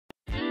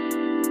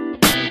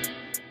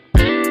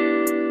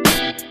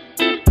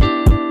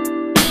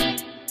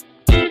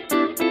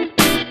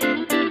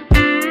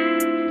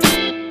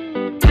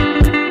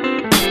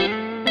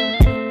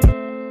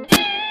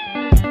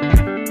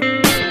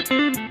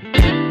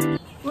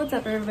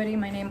What's up everybody,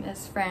 my name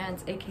is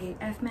Franz aka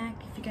FMAC.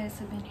 If you guys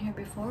have been here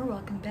before,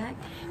 welcome back.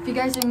 If you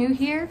guys are new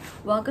here,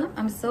 welcome.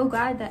 I'm so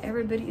glad that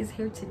everybody is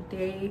here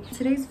today.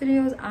 Today's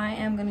videos I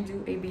am going to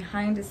do a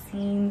behind the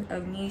scenes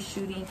of me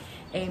shooting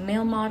a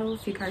male model.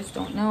 If you guys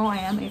don't know, I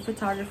am a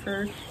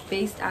photographer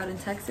based out in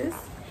Texas,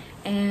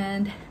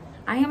 and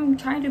I am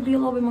trying to be a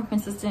little bit more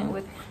consistent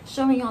with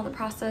showing y'all the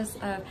process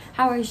of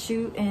how I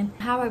shoot and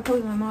how I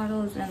pose my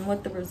models and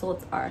what the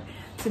results are.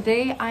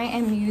 Today I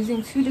am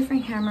using two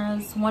different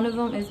cameras. One of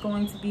them is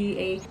going to be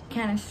a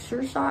Canon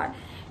SureShot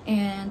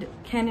and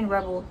Canon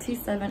Rebel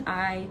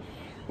T7i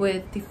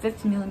with the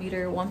 50mm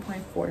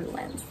 1.4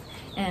 lens.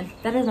 And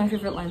that is my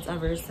favorite lens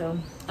ever, so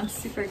I'm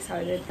super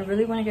excited. I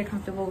really want to get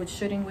comfortable with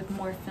shooting with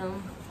more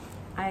film.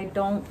 I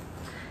don't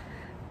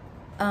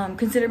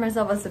consider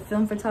myself as a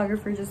film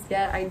photographer just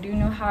yet. I do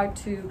know how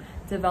to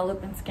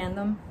develop and scan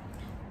them,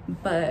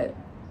 but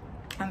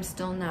I'm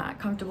still not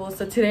comfortable.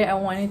 So today I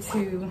wanted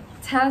to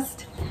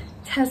test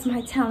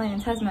my talent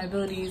and test my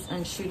abilities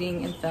on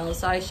shooting in film.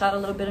 So I shot a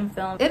little bit in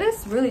film. It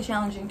is really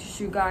challenging to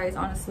shoot guys,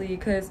 honestly,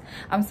 because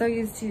I'm so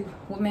used to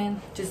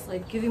women just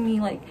like giving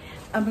me like,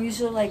 I'm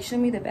usually like, show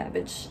me the bad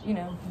bitch, you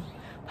know,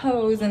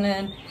 pose, and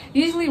then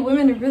usually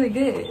women are really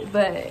good,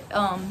 but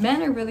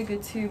men are really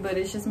good too, but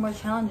it's just more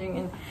challenging,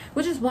 and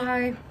which is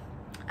why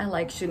I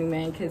like shooting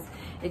men, because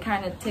it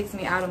kind of takes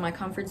me out of my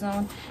comfort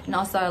zone. And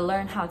also I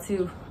learned how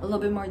to a little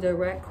bit more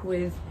direct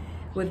with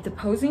the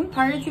posing.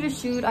 Prior to the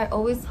shoot, I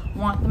always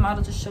want the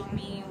model to show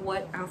me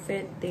what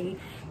outfit they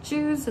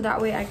choose, so that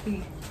way I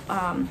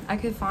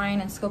could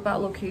find and scope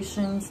out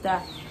locations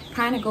that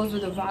kind of goes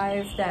with the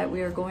vibe that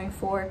we are going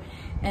for.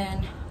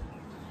 And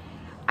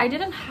I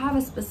didn't have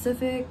a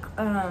specific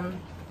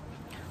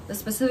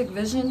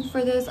vision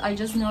for this. I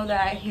just know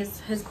that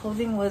his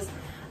clothing was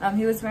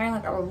he was wearing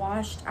like a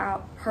washed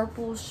out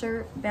purple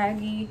shirt,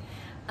 baggy,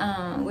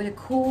 with a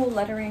cool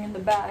lettering in the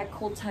back,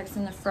 cool text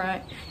in the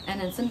front,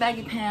 and then some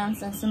baggy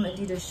pants and some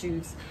Adidas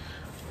shoes.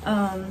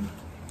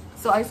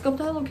 So I scoped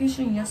out a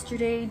location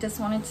yesterday, just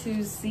wanted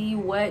to see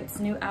what's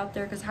new out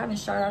there, because I haven't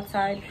shot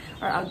outside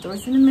or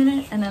outdoors in a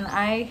minute. And then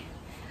I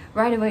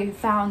right away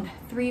found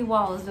 3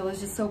 walls that was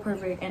just so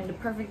perfect, and the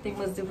perfect thing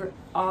was they were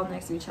all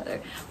next to each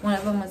other. One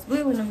of them was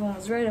blue, one of them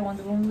was red, and one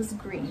of them was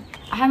green.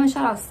 I haven't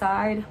shot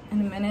outside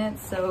in a minute,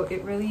 so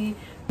it really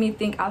made me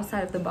think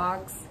outside of the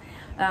box.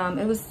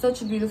 It was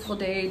such a beautiful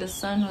day. The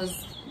sun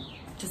was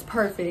just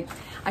perfect.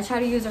 I tried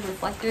to use a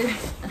reflector.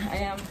 I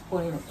am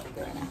holding a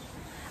reflector right now.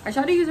 I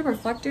tried to use a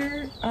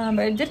reflector, but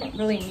I didn't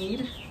really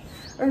need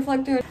a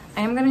reflector.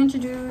 I am going to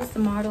introduce the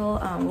model.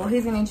 Well,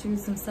 he's going to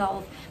introduce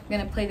himself. I'm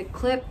going to play the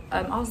clip.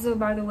 Also,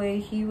 by the way,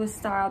 he was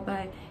styled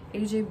by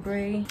AJ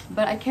Bray.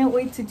 But I can't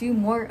wait to do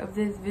more of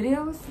these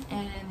videos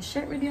and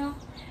share it with y'all.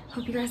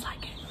 Hope you guys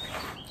like it.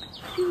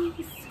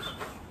 Peace.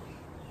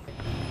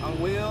 I'm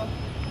Will.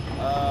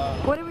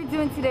 What are we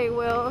doing today,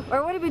 Will?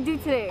 Or what did we do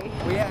today?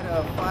 We had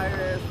a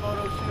fire-ass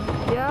photo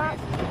shoot. Yeah.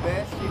 This is the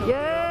best.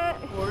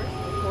 Yeah. Of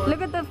course.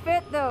 Look at the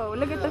fit, though.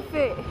 Look at the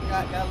fit.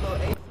 Got a little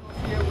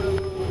ASOS here with a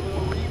little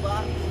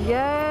Reebok.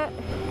 Yeah.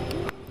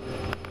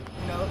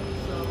 You know,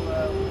 so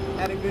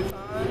had a good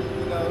time.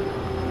 You know,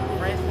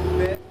 France is the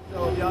best.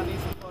 So if y'all need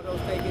some photos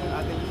taken,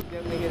 I think you should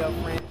definitely hit up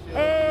France.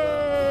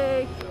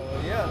 Hey. So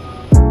yeah.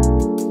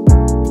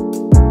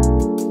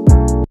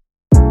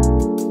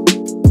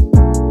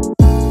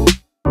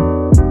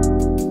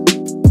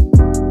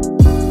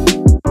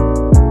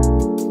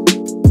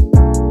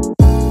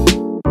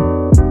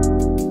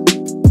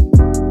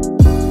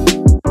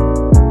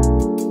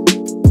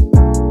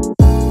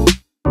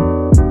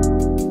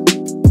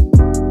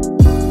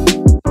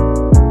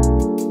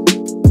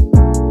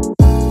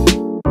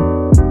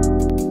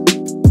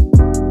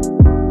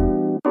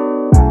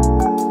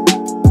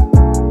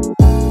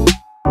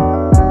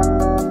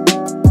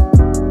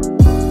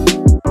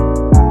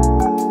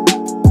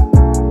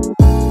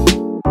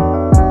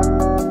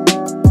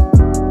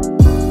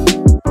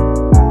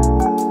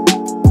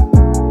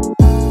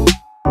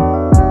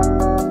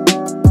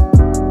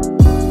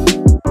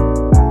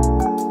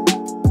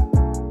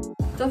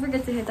 Don't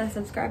forget to hit that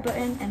subscribe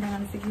button and the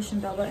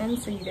notification bell button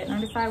so you get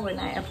notified when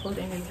I upload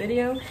a new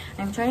video.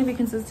 I'm trying to be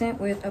consistent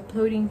with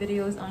uploading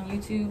videos on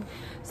YouTube,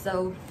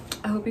 so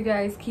I hope you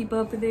guys keep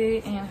up with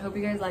it and I hope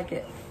you guys like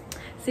it.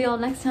 See y'all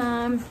next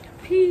time.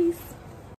 Peace.